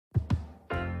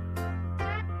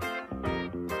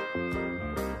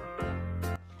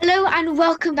and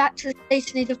welcome back to the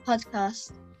Data Native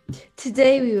podcast.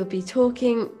 Today we will be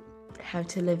talking how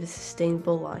to live a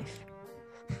sustainable life.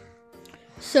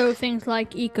 So things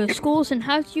like eco-schools and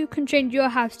how you can change your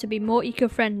house to be more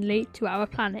eco-friendly to our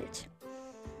planet.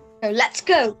 So let's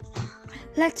go.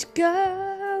 Let's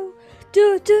go.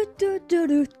 Do do do do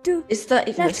do do. Is that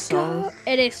even Let's a song? go.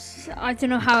 It is. I don't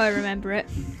know how I remember it.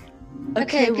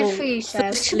 Okay, good well, for you, Seb.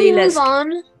 Should Firstly, we move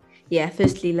on?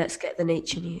 Firstly, let's get the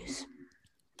nature news.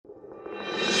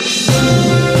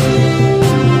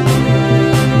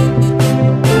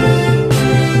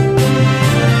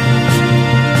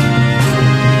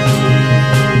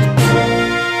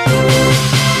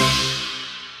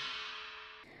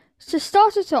 To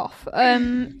start it off,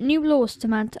 new laws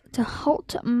demand to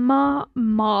halt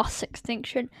mass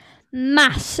extinction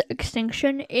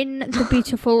in the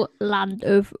beautiful land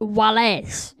of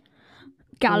Wales.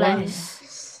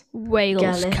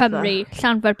 Wales, Galles. Cymru,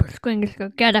 Llanfair,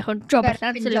 Pwllgwyngyll, Gerech ond Jobbers,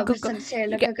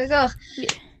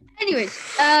 Anyways,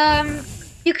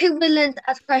 UK woodland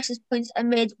at crisis points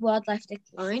amid wildlife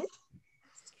decline.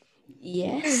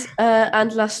 Yes.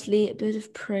 And lastly, a bird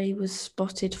of prey was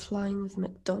spotted flying with a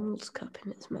McDonald's cup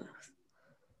in its mouth.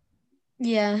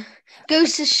 Yeah,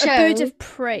 goes to show. A bird of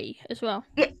prey as well.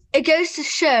 It goes to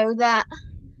show that,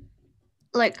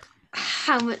 like,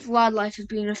 how much wildlife is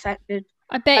being affected.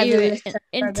 I bet you litter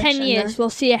in rubbish 10 and years we'll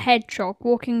see a hedgehog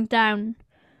walking down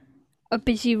a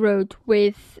busy road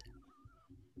with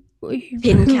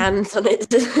Tin cans on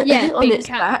it. On tin its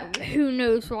back. Who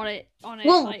knows what it on it?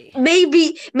 Well, like.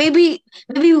 maybe we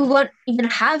won't even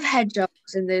have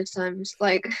hedgehogs in those times.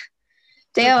 Like,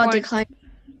 they Good are point.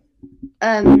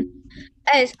 declining.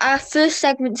 As our first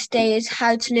segment today is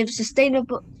how to live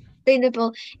sustainable in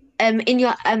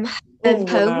your home.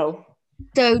 Wow.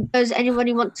 So, does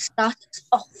anybody want to start us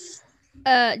off?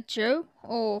 Joe,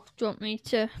 or do you want me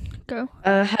to go?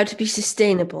 How to be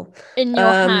sustainable. In your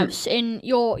house, in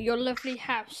your lovely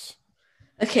house.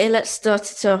 Okay, let's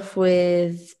start it off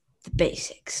with the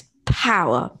basics.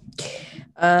 Power.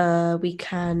 We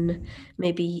can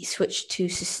maybe switch to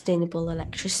sustainable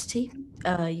electricity.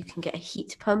 You can get a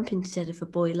heat pump instead of a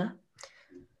boiler.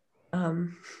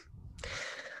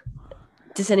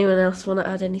 Does anyone else want to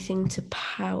add anything to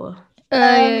power?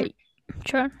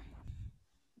 Sharon?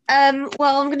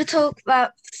 Well, I'm going to talk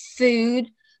about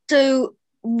food. So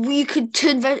we could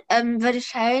turn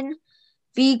vegetarian,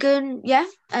 vegan,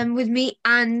 with meat,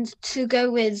 and to go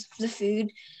with the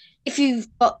food. If you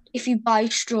buy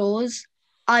straws,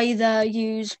 either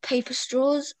use paper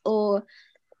straws or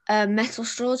metal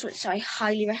straws, which I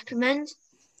highly recommend,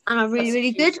 and are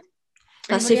really good.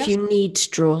 That's Anybody if you need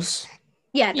straws.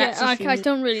 Yeah, that's I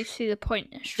don't really see the point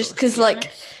in straws, Just because,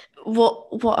 like,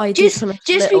 what I did Just- when I was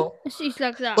just little. it's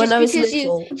like that. When I was because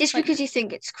little, because you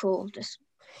think it's cool.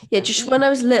 when I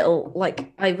was little,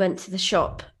 like, I went to the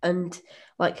shop and,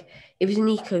 like, it was an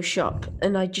eco shop,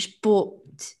 and I just bought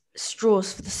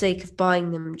straws for the sake of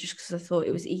buying them, just because I thought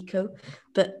it was eco.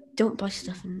 But don't buy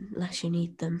stuff unless you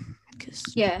need them, because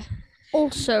Yeah.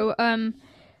 Also,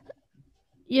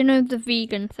 you know the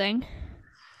vegan thing?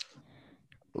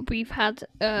 We've had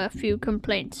a few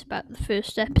complaints about the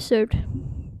first episode.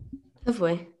 have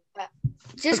we?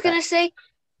 Just gonna say,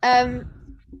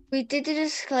 we did a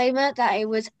disclaimer that it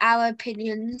was our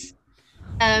opinions,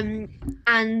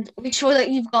 and we're sure that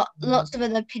you've got lots of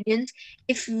other opinions.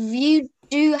 If you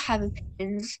do have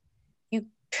opinions, you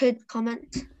could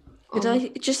comment. Could I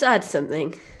just add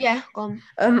something? Yeah, go on.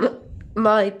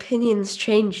 My opinion's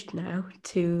changed now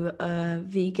to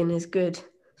vegan is good.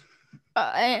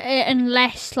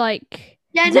 Unless, like...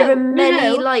 Yeah, There are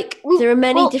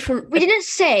many different. We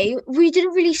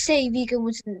didn't really say vegan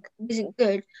isn't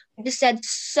good. We just said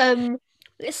some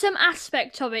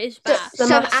aspect of it is bad.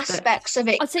 some aspects of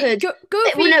it I'd say could. go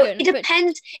Well, no, vegan. it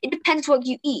depends. It depends what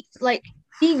you eat. Like,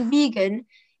 being vegan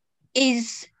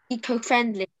is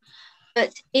eco-friendly,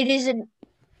 but it isn't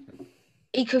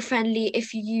eco-friendly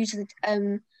if you use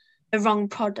the wrong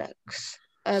products.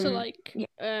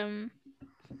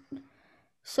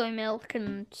 Soy milk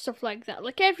and stuff like that.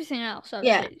 Like everything else, I'd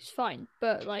say it's fine.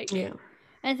 But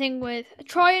anything with,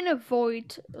 try and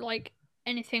avoid like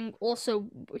anything also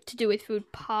to do with food.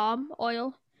 Palm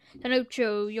oil. I know,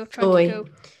 Joe, you're trying to go.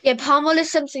 Yeah, palm oil is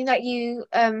something that you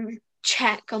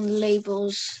check on the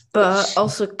labels. But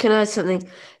also, can I add something?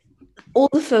 All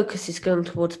the focus is going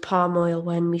towards palm oil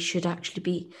when we should actually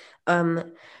be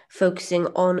focusing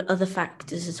on other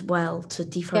factors as well to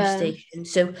deforestation. Yeah.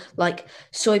 So, like,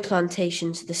 soy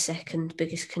plantations are the second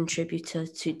biggest contributor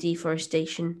to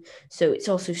deforestation. So it's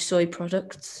also soy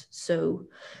products. So,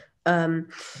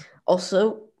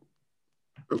 also,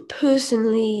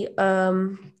 personally,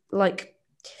 like,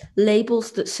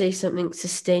 labels that say something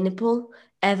sustainable,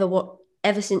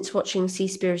 ever since watching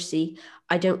Seaspiracy,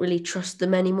 I don't really trust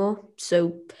them anymore.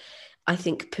 So I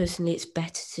think personally it's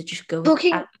better to just go with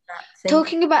that thing.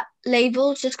 Talking about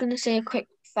labels, just going to say a quick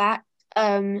fact.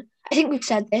 I think we've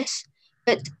said this,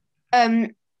 but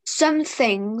some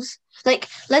things, like,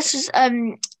 let's just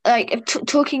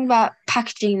talking about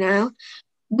packaging now,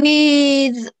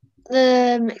 with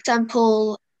the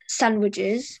example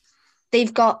sandwiches,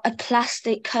 they've got a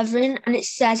plastic covering and it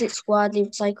says it's widely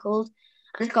recycled,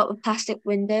 and it's got a plastic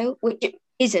window, which it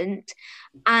isn't,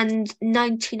 and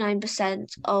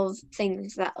 99% of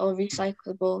things that are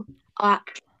recyclable are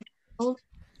actually.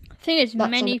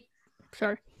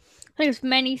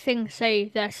 Many things say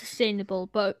they're sustainable,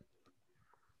 but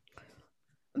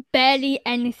barely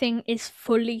anything is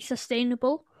fully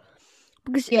sustainable.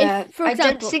 Because if, for example, I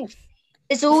don't think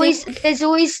there's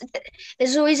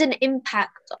always an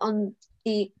impact on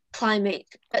the climate,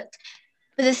 but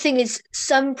the thing is,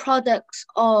 some products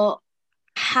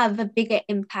have a bigger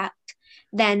impact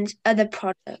than other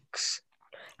products.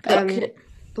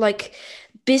 Like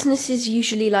businesses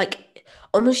usually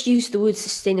almost use the word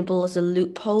sustainable as a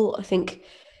loophole. I think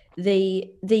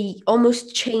they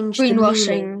almost change greenwashing.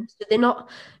 The meaning. So they're not.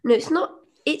 No, it's not.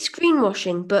 It's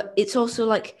greenwashing, but it's also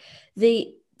like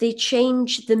they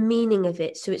change the meaning of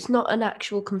it, so it's not an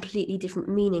actual completely different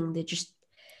meaning. They're just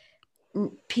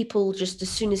people just as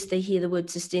soon as they hear the word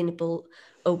sustainable,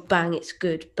 oh bang, it's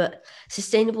good. But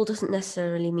sustainable doesn't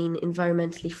necessarily mean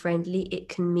environmentally friendly. It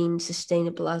can mean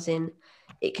sustainable as in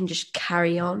it can just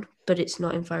carry on, but it's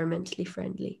not environmentally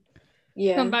friendly.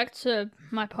 Yeah. Come back to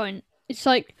my point. It's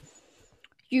like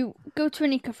you go to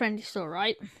an eco-friendly store,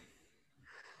 right?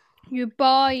 You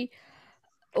buy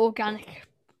organic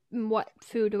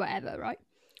food or whatever, right?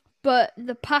 But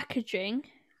the packaging,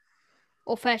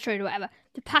 or fair trade or whatever,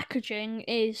 the packaging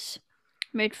is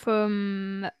made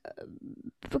from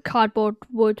cardboard,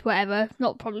 wood, whatever.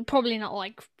 Not probably not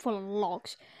like full of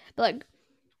logs, but like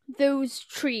those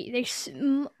trees.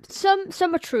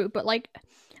 Some are true, but like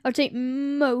I'd say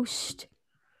most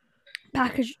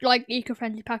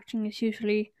eco-friendly packaging is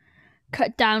usually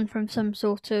cut down from some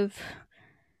sort of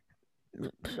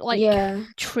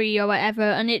tree or whatever,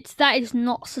 and that is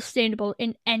not sustainable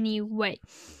in any way.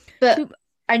 But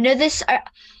I know this.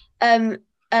 Up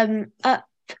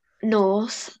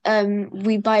north,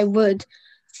 we buy wood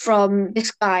from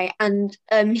this guy, and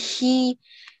he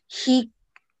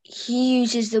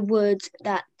uses the wood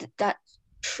that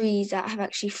trees that have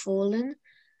actually fallen.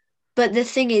 But the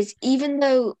thing is, even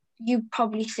though you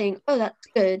probably think, oh, that's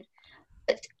good,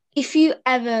 but if you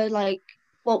ever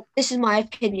this is my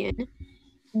opinion,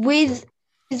 with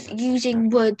using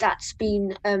wood that's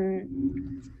been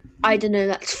I don't know,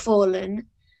 that's fallen,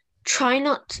 try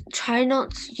not to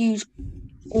use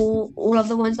all of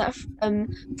the ones that have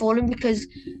fallen, because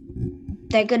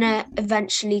they're gonna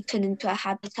eventually turn into a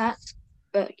habitat.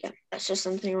 But yeah, that's just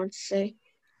something I want to say.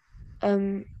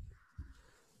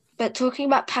 But talking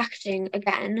about packaging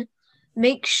again,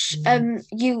 it's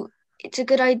a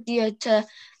good idea to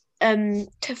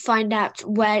find out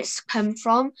where it's come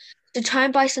from. To try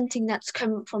and buy something that's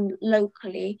come from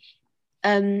locally,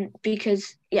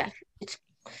 because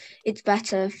it's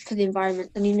better for the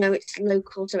environment, and it's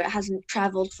local, so it hasn't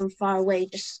traveled from far away.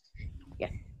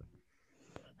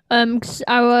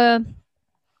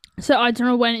 So I don't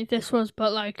know when this was,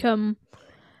 but a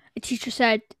teacher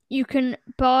said you can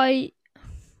buy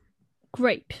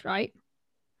grapes, right?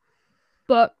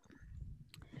 But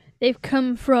they've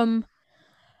come from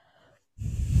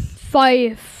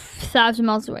 5,000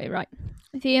 miles away, right?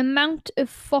 The amount of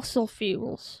fossil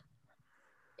fuels,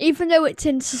 even though it's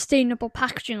in sustainable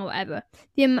packaging or whatever,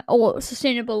 or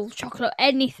sustainable chocolate,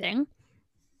 anything,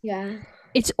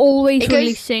 it's always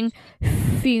releasing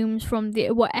fumes from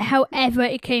however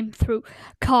it came through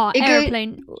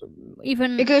airplane.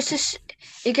 Even it goes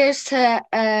to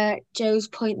Joe's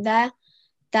point there.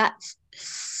 That's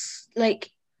like,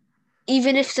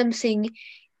 even if something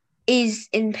is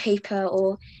in paper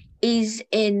or is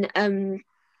in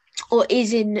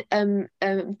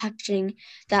packaging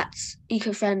that's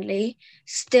eco-friendly,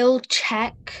 still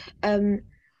check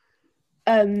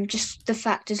just the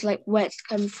factors like where it's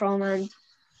come from and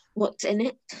what's in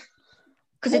it,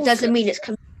 because it doesn't mean it's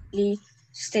completely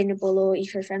sustainable or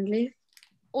eco-friendly.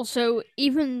 Also,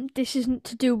 even this isn't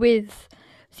to do with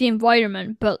the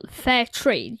environment, but fair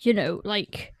trade,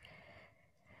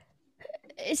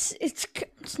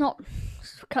 it's not.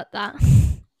 Cut that.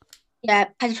 Yeah,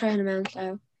 pedro hwnna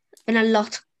so been a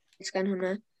lot it's going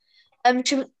on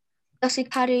should we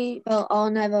carry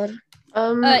on ever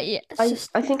yes.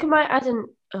 I think I might add an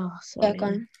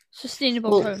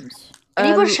sustainable homes.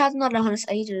 Ni bod siarad ar hanes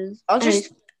ages. I'll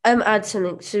just add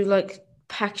something. So like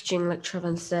packaging, like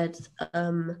Trevan said,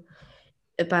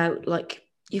 about like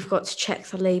you've got to check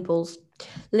the labels.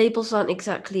 Labels aren't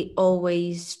exactly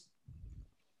always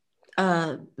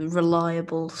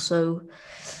reliable, so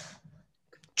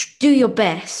do your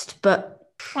best.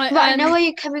 But I know where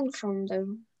you're coming from,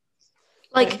 though.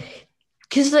 Like,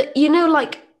 because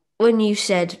like when you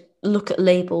said look at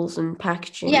labels and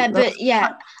packaging. Yeah, but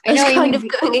yeah, I know kind of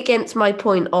going against my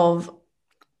point of.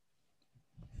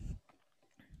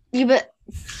 Yeah, but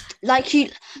like you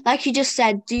just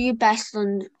said, do your best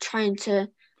on trying to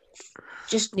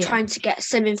get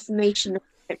some information of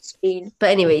what it's been. But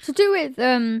anyway, to do with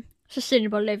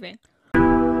sustainable living.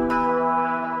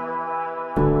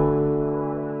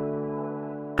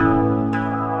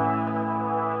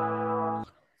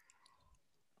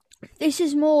 This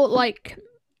is more like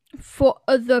for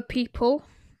other people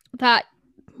that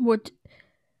would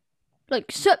like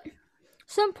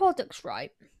some products,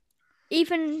 right?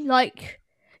 Even like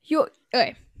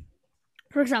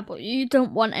for example, you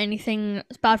don't want anything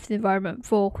that's bad for the environment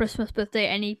for Christmas, birthday,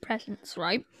 any presents,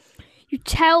 right? You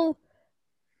tell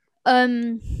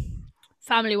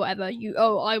family whatever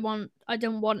I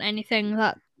don't want anything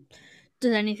that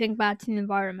does anything bad to the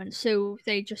environment, so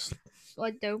they just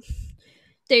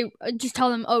they just tell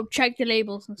them, oh, check the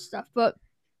labels and stuff. But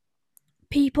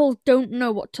people don't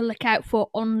know what to look out for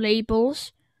on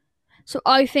labels, so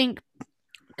I think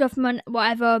government,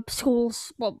 whatever,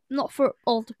 schools, well, not for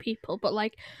older people, but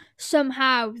like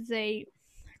somehow they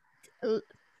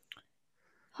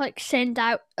like send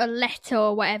out a letter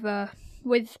or whatever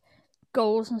with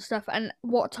goals and stuff and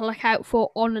what to look out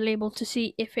for on the label to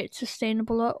see if it's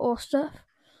sustainable or stuff.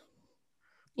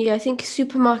 Yeah, I think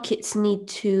supermarkets need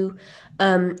to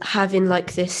have in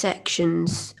like their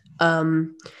sections. They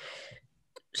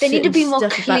need to be more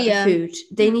clear. About the food.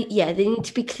 They need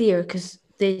to be clear because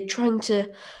they're trying to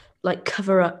like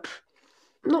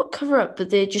not cover up, but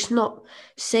they're just not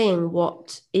saying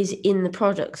what is in the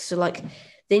products. So like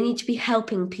they need to be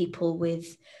helping people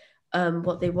with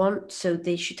what they want. So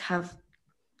they should have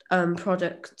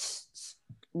products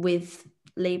with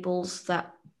labels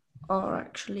that are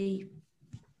actually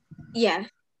reliable.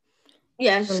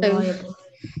 So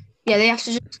they have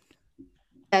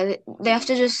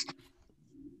to just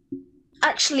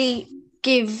actually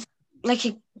give like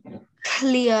a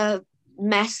clear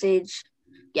message.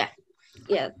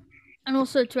 And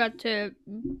also to add to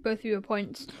both of your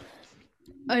points,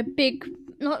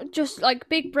 not just like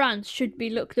big brands should be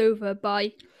looked over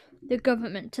by the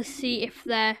government to see if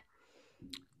they're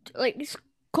like, it's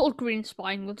called green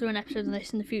spying. We'll do an episode on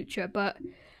this in the future, but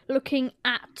looking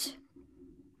at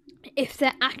if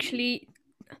they're actually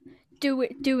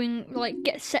getting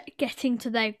to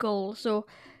their goals, or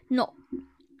not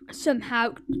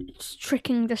somehow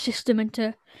tricking the system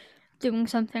into doing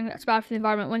something that's bad for the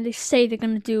environment when they say they're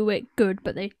going to do it good,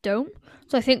 but they don't.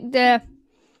 So I think there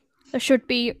should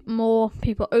be more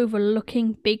people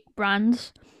overlooking big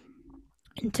brands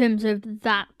in terms of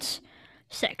that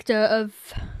sector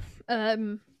of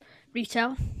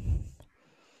retail.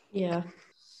 Yeah.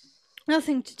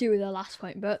 Nothing to do with the last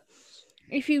point, but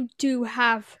if you do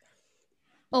have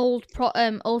old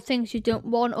things you don't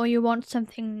want, or you want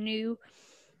something new,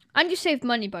 and you save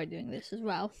money by doing this as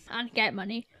well, and get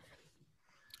money,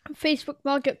 Facebook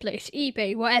Marketplace,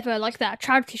 eBay, whatever like that,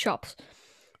 charity shops,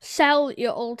 sell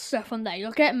your old stuff on there.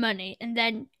 You'll get money, and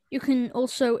then you can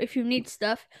also, if you need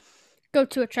stuff, go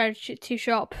to a charity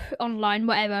shop online,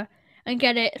 whatever, and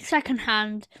get it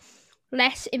secondhand,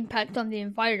 less impact on the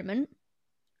environment,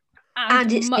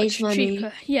 and it's much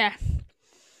cheaper. Yeah.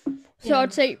 So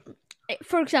I'd say,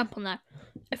 for example, now,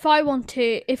 if I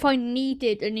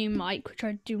needed a new mic, which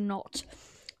I do not,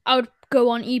 I would go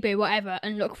on eBay, whatever,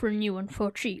 and look for a new one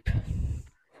for cheap.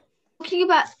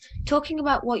 Talking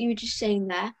about what you were just saying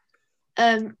there,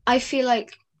 I feel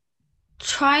like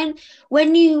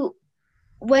when you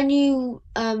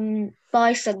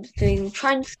buy something,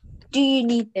 do you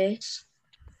need this,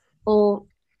 or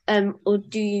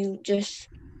do you just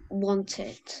want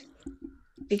it?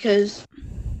 Because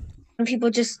when people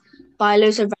just buy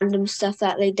loads of random stuff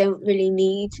that they don't really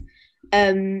need.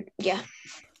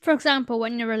 For example,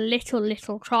 when you're a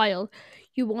little child,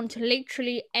 you want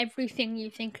literally everything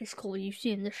you think is cool you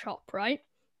see in the shop, right?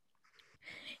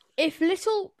 If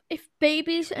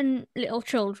babies and little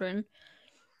children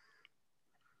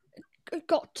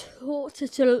got taught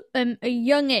at a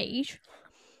young age,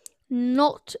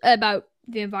 not about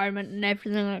the environment and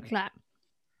everything like that,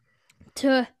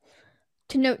 to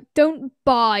know, don't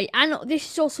buy, and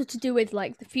this is also to do with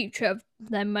like the future of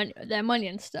their money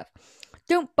and stuff.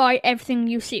 Don't buy everything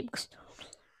you see, because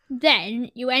then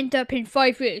you end up in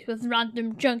 5 years with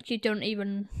random junk you don't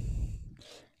even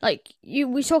like.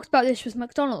 We talked about this with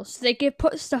McDonald's. They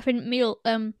put stuff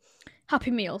in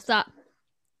Happy Meals that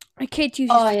a kid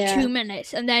uses for 2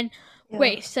 minutes and then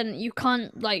waste, and you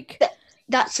can't like.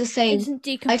 That's the thing. It doesn't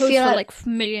decompose for like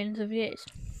millions of years.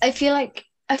 I feel like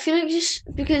just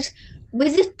because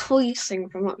with the toys thing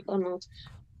from McDonald's,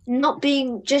 not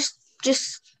being just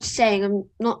saying, I'm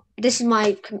not. This is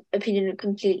my opinion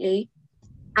completely,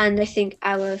 and I think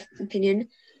our opinion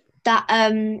that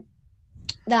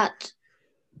that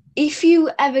if you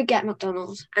ever get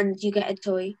McDonald's and you get a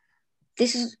toy,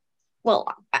 this is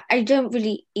I don't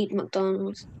really eat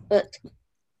McDonald's, but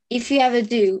if you ever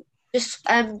do, just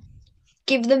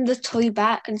give them the toy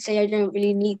back and say I don't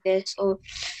really need this, or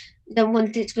don't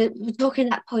want it. But we're talking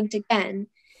that point again,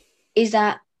 is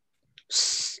that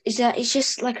it's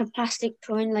just like a plastic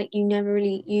toy and like you never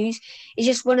really use. It's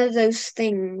just one of those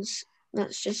things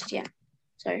that's just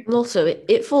sorry. And also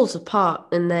it falls apart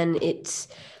and then it's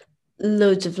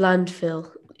loads of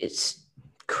landfill. It's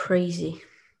crazy.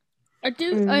 I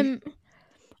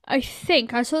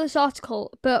think I saw this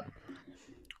article, but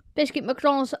basically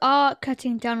McDonald's are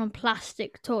cutting down on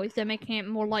plastic toys. They're making it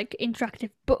more like interactive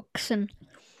books and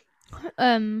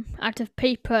out of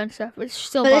paper and stuff. It's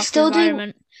still bad for the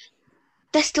environment.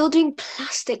 They're still doing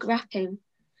plastic wrapping,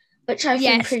 which I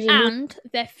think pretty and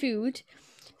their food.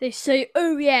 They say,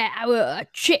 "Oh yeah, our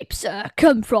chips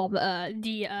come from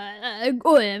the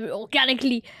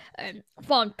organically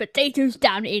farmed potatoes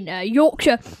down in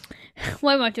Yorkshire."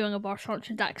 Why am I doing a Boris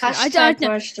Johnson accent? I don't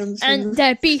know. And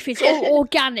their beef is all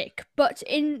organic, but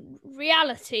in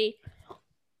reality,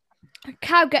 a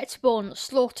cow gets born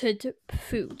slaughtered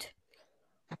food,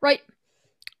 right?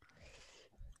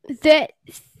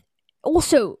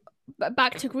 Also,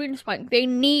 back to Greenspike, they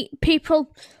need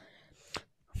people.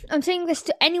 I'm saying this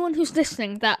to anyone who's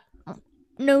listening that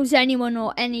knows anyone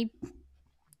or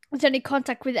has any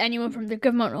contact with anyone from the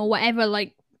government or whatever,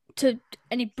 like to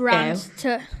any brands.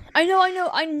 I know.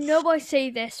 I say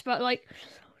this, but like,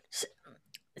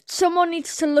 someone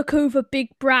needs to look over big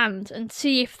brands and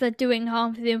see if they're doing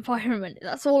harm to the environment.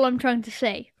 That's all I'm trying to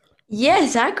say.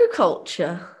 Yes,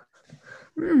 agriculture.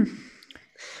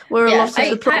 Where a lot of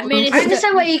the problems. I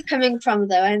understand where you're coming from,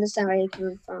 though.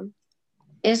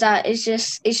 Is that it's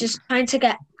just trying to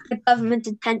get the government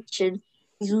attention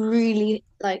is really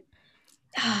like.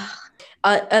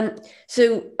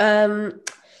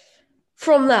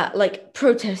 From that, like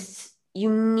protests, you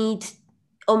need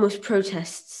almost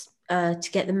protests to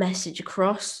get the message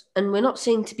across. And we're not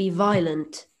saying to be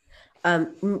violent.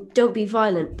 Don't be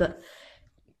violent, but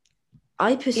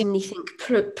I personally think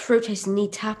protests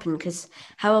need to happen because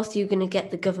how else are you going to get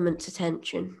the government's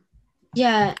attention?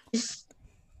 Yeah,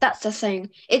 that's the thing.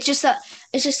 It's just that,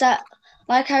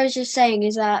 like I was just saying,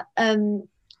 is that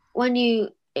when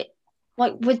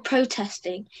like with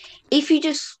protesting, if you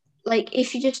just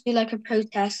do like a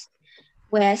protest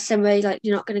where somebody like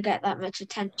you're not going to get that much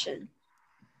attention,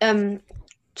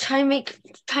 try and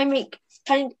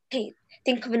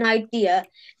think of an idea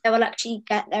that will actually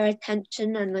get their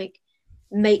attention and like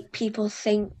make people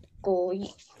think. Or do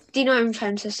you know what I'm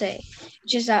trying to say?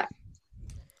 Just that.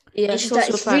 Yeah,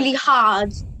 it's really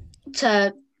hard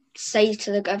to say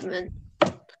to the government.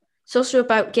 It's also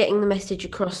about getting the message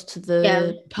across to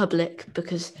the public,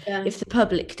 because if the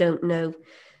public don't know,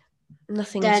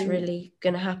 nothing's really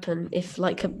going to happen. If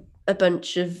like a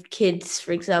bunch of kids,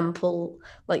 for example,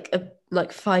 like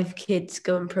 5 kids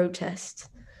go and protest.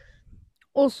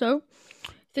 Also,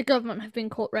 the government have been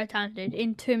caught red-handed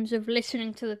in terms of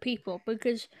listening to the people,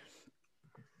 because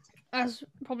as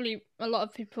probably a lot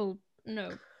of people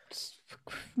know,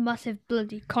 massive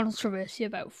bloody controversy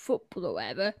about football or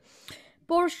whatever.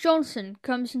 Boris Johnson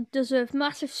comes and does a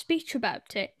massive speech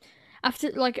about it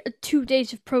after like 2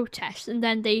 days of protest, and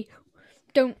then they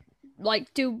don't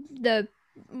like do the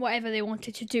whatever they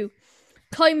wanted to do.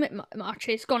 Climate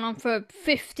marches gone on for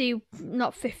 50,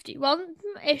 not 50,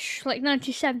 well-ish, like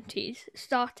 1970s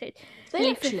started.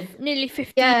 Nearly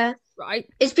 50. Yeah. Right?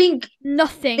 It's been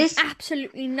nothing,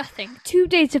 absolutely nothing. 2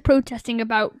 days of protesting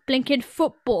about blinking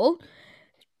football.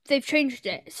 They've changed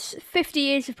it. It's 50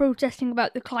 years of protesting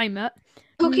about the climate.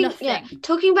 Talking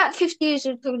about 50 years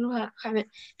of talking about climate,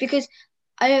 because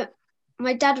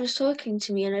my dad was talking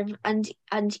to me, and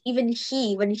even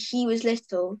he, when he was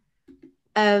little,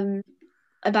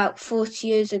 about 40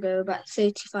 years ago, about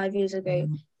 35 years ago,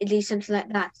 at least something like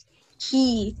that,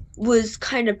 he was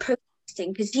kind of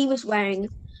protesting because he was wearing.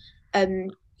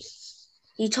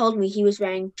 He told me he was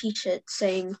wearing T-shirts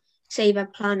saying "Save our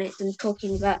planet" and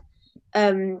talking about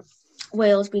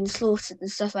whales being slaughtered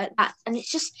and stuff like that. And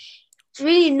it's just, it's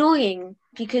really annoying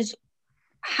because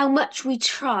how much we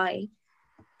try,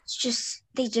 it's just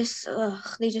they just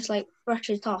like brush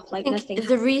it off like nothing.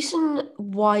 The reason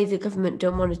why the government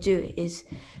don't want to do it is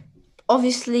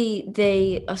obviously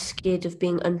they are scared of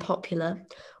being unpopular,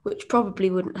 which probably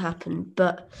wouldn't happen,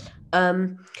 but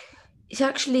it's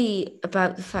actually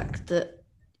about the fact that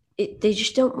they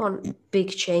just don't want big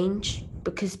change,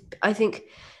 because I think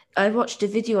I watched a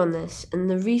video on this, and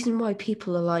the reason why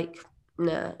people are like,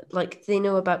 nah, like they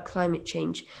know about climate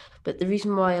change, but the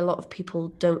reason why a lot of people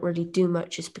don't really do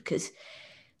much is because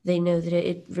they know that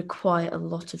it require a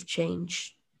lot of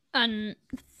change. And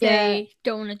they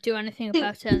don't want to do anything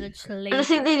about it, and they're just lazy. And I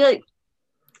think they like,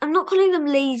 I'm not calling them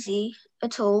lazy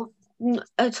at all.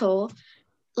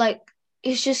 Like,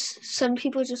 it's just some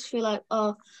people just feel like,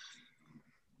 oh,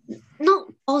 not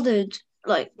bothered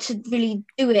like to really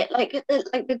do it like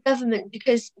the government,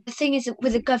 because the thing is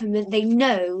with the government, they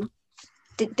know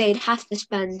that they'd have to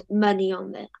spend money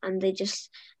on it, and they just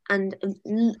and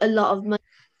a lot of money.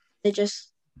 They're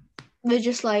just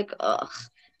like, ugh,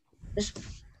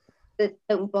 they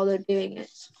don't bother doing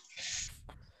it.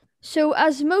 So,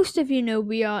 as most of you know,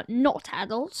 we are not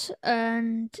adults,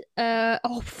 and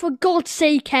oh, for God's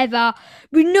sake, Eva,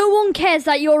 no one cares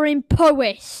that you're in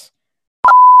Powys.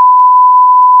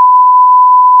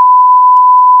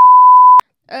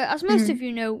 As most of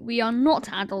you know, we are not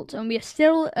adults, and we are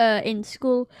still in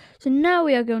school. So now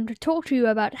we are going to talk to you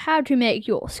about how to make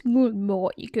your school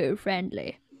more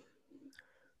eco-friendly.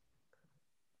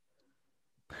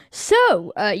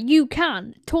 So, you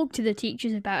can talk to the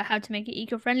teachers about how to make it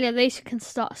eco-friendly. At least you can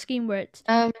start a scheme where it's...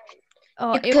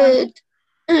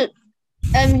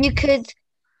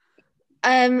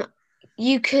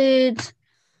 You could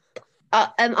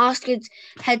ask your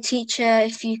head teacher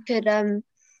if you could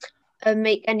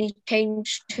make any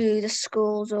change to the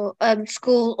schools or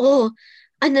school, or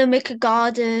and then make a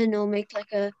garden or make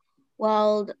like a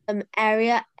wild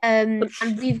area. And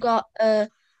we've got a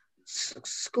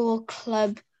school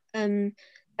club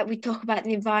that we talk about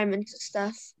the environment and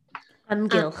stuff.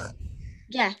 Amgylch.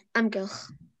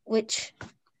 Amgylch, which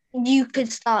you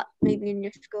could start maybe in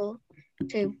your school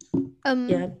too.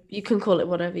 Yeah, you can call it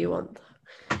whatever you want.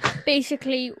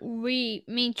 Basically,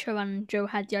 me, Cho, and Joe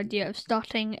had the idea of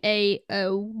starting a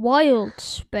wild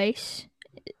space,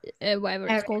 whatever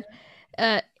it's called,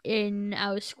 in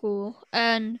our school,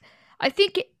 and I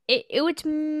think it would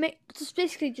make just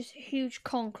basically just huge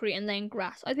concrete and then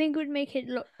grass. I think it would make it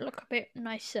look a bit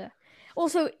nicer.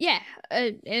 Also,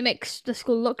 it makes the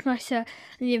school look nicer,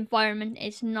 and the environment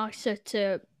is nicer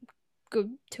to go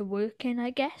to work in,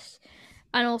 I guess,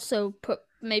 and also put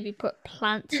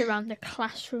plants around the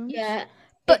classrooms. Yeah.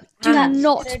 But do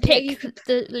not pick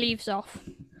the leaves off.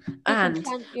 And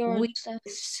we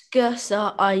discuss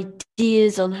our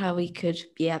ideas on how we could,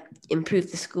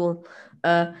 improve the school.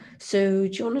 So do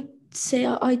you want to say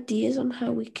our ideas on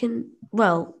how we can,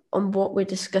 on what we're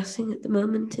discussing at the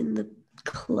moment in the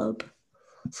club?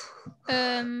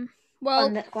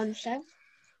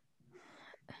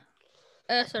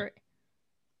 Sorry.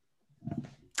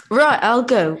 Right, I'll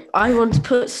go. I want to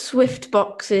put Swift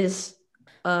boxes.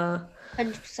 100%.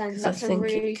 That's a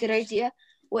really good idea.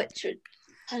 Which we're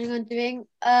planning on doing.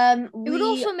 It would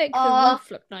also make the roof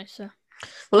look nicer.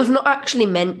 Well, I've not actually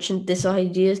mentioned this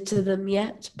idea to them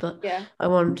yet, but I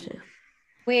want to.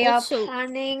 We are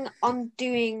planning on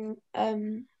doing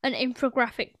an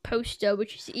infographic poster,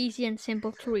 which is easy and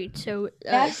simple to read, so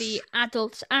the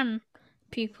adults and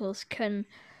pupils can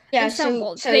understand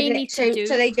what they need to do.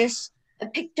 So they just a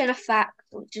picture and a fact,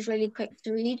 which is really quick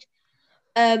to read.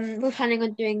 We're planning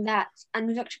on doing that, and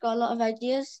we've actually got a lot of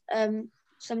ideas.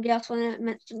 Somebody else want to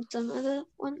mention some other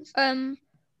ones?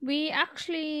 We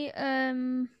actually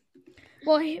the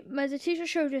teacher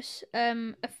showed us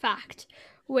a fact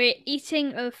where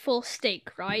eating a full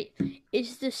steak, right,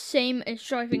 is the same as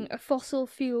driving a fossil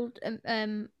fueled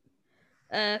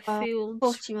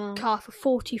car for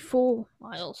 44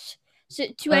 miles. So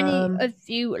to any of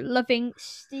you loving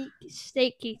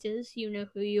steak eaters, you know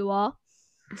who you are.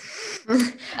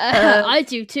 I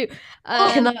do too.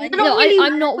 We're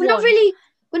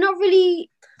not really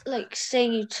like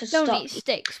saying you to don't stop eat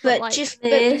steaks, but just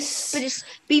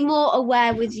be more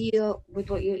aware with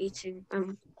what you're eating.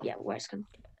 Where it's coming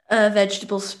from.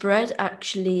 Vegetable spread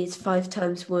actually is 5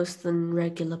 times worse than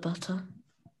regular butter.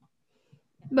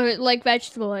 But like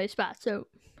vegetable is bad, so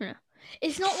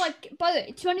it's not like. By the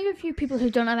way, to any of you people who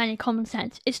don't have any common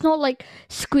sense, it's not like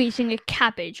squeezing a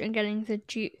cabbage and getting the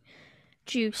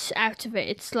juice out of it.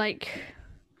 It's like,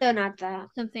 don't add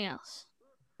that. Something else.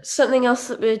 Something else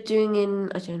that we're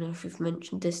doing I don't know if we've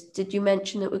mentioned this. Did you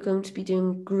mention that we're going to be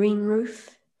doing green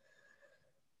roof?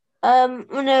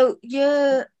 No,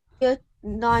 you're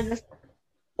 9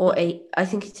 or 8. I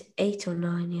think it's 8 or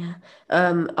 9. Yeah.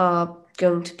 Are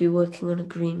going to be working on a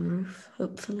green roof,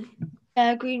 hopefully.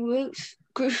 Green roof.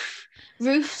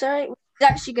 Sorry, it's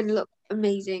actually going to look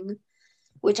amazing,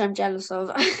 which I'm jealous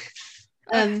of.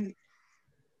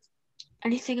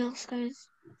 Anything else, guys?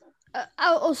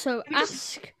 I'll also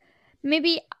ask,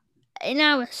 maybe in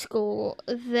our school,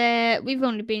 we've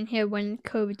only been here when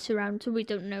COVID's around, so we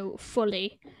don't know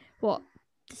fully what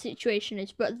the situation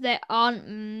is, but there aren't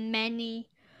many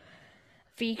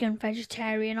vegan,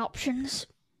 vegetarian options.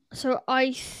 So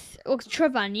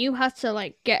Trevan, you had to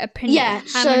like get a panini,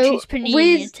 ham and cheese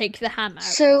panini and take the ham out.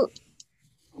 So,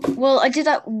 well, I did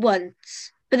that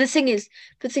once, but the thing is,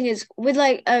 with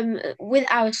with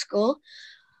our school,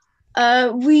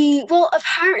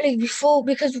 apparently before,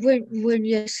 because we're in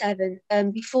year 7,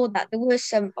 before that there were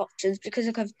some options because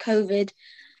of COVID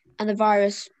and the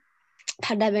virus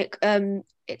pandemic.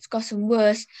 It's gotten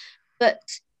worse, but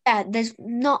yeah, there's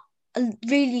not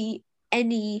really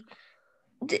any.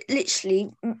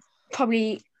 Literally,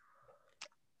 probably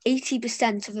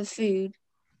 80% of the food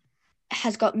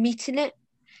has got meat in it,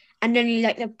 and only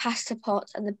like the pasta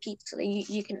pots and the pizza that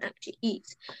you can actually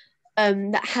eat.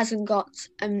 That hasn't got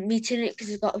meat in it because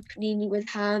it's got a panini with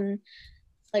ham,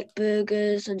 like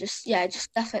burgers and just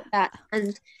stuff like that.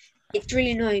 And it's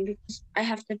really annoying because I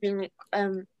have to bring like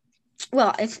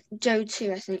it's Joe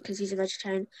too, I think, because he's a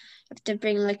vegetarian. I have to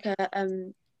bring like our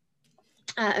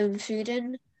own food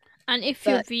in. And if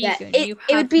you're vegan, it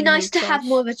would be nice to have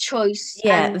more of a choice.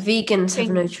 Yeah, vegans have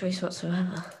no choice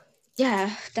whatsoever.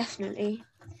 Yeah, definitely.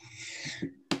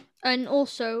 And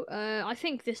also, I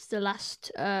think this is the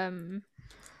last thing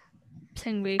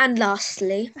we. And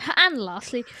lastly,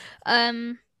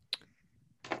 to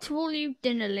all you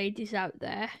dinner ladies out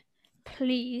there,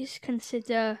 please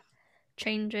consider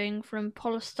changing from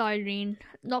polystyrene,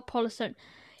 not polystyrene.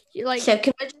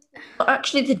 Not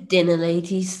actually the dinner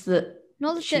ladies that.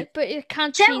 Not the shit, but it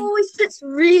can't. Jet always puts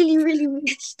really, really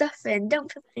weird stuff in.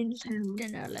 Don't put that in.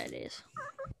 Dinner ladies.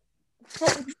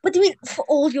 What do you mean for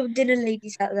all your dinner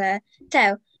ladies out there?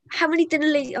 So, how many dinner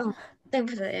ladies? Oh, don't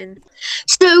put that in.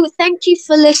 So, thank you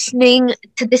for listening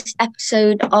to this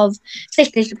episode of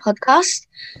Safe Nation Podcast.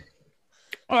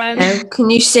 Can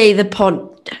you say the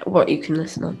pod? What you can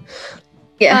listen on?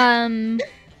 Yeah.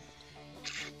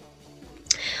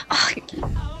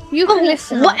 You can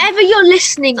listen. Whatever you're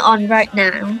listening on right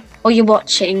now, or you're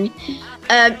watching,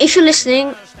 if you're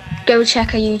listening, go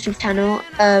check our YouTube channel.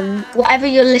 Whatever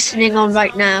you're listening on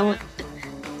right now,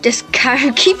 just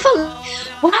keep on.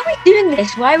 Why are we doing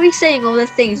this? Why are we saying all the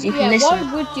things you can listen?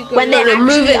 Why would you go when they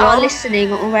actually are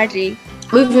listening already?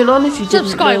 Moving on, if you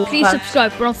subscribe, please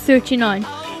subscribe. We're on 39.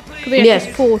 Could be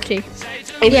 40.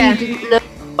 If you didn't know,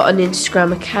 we've got an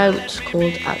Instagram account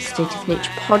called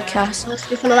 @StateOfNaturePodcast.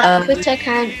 We follow that Twitter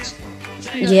account.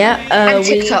 And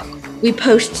TikTok. We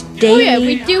post daily. Oh yeah,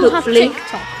 we do have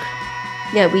TikTok.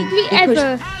 Yeah, we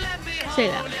ever say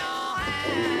that?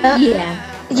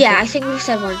 Yeah, I think we've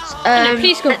said once.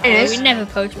 Please go follow. We never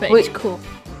post, but it's cool.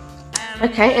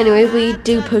 Okay, anyway, we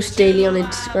do post daily on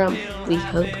Instagram, we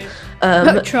hope.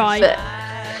 Try. But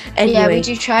anyway. Yeah, we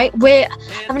do try.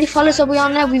 How many followers are we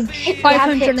on now? We've hit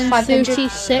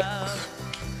 536.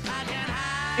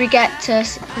 We get to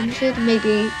 600,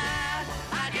 maybe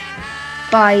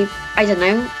by, I don't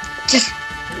know,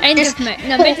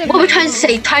 what we're trying to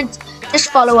say, just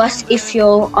follow us if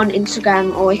you're on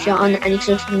Instagram or if you're on any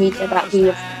social media that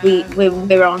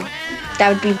we're on. That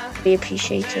would be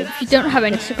appreciated. If you don't have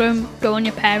Instagram, go on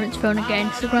your parents' phone and get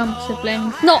Instagram,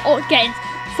 siblings.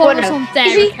 Follow us on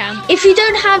their account. If you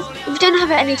don't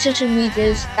have any social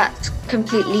medias, that's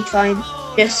completely fine.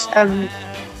 Just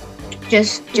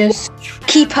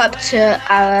keep up to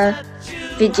our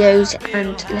videos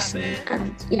and listen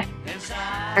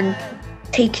and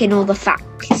take in all the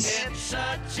facts.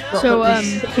 So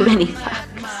many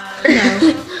facts.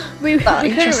 No, we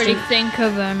couldn't really think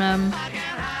of an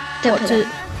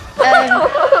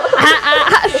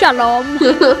shalom.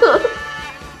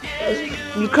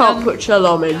 You can't put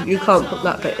shalom in. You can't put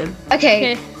that bit in.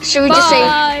 Okay. Shall we just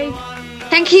say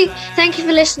thank you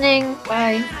for listening.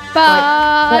 Bye.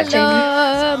 Balamori.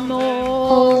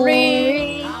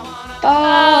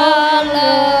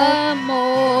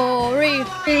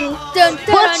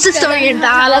 What's the story in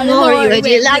Balamori? Would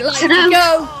you like to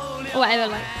know? Or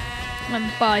whatever,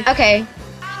 bye. Okay.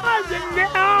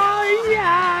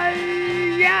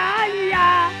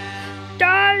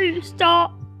 Don't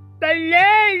stop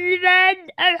believing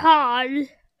in us.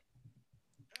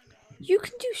 You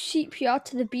can do CPR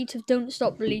to the beat of Don't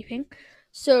Stop Believing.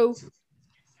 So,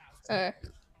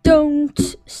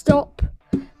 don't stop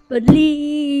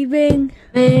believing.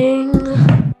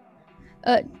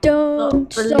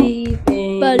 Don't stop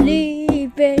believing.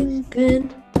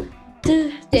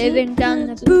 Living down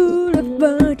the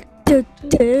boulevard. Hit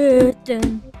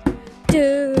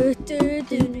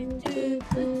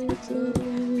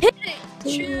it,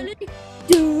 Shirley.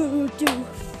 So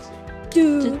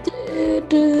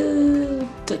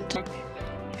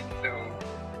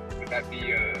would that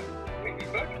be a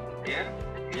ladybug? Yeah,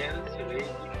 it's a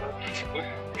ladybug.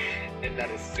 And that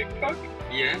is sick bug?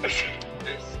 Yeah, a sick bug.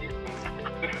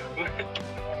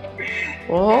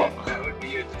 What? That would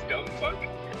be a dumb bug.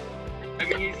 I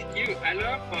mean, he's cute. I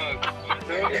love bugs. I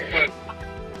love bugs.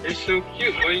 They're so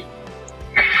cute.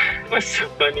 What's so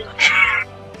funny?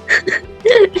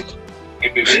 Hey,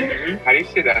 baby, how do you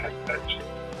say that?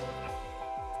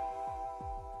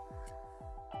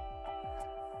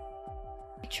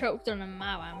 Choked on a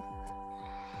Mawam.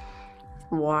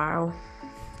 Wow.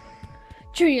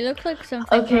 Drew, you look like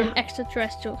something from an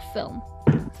extraterrestrial film.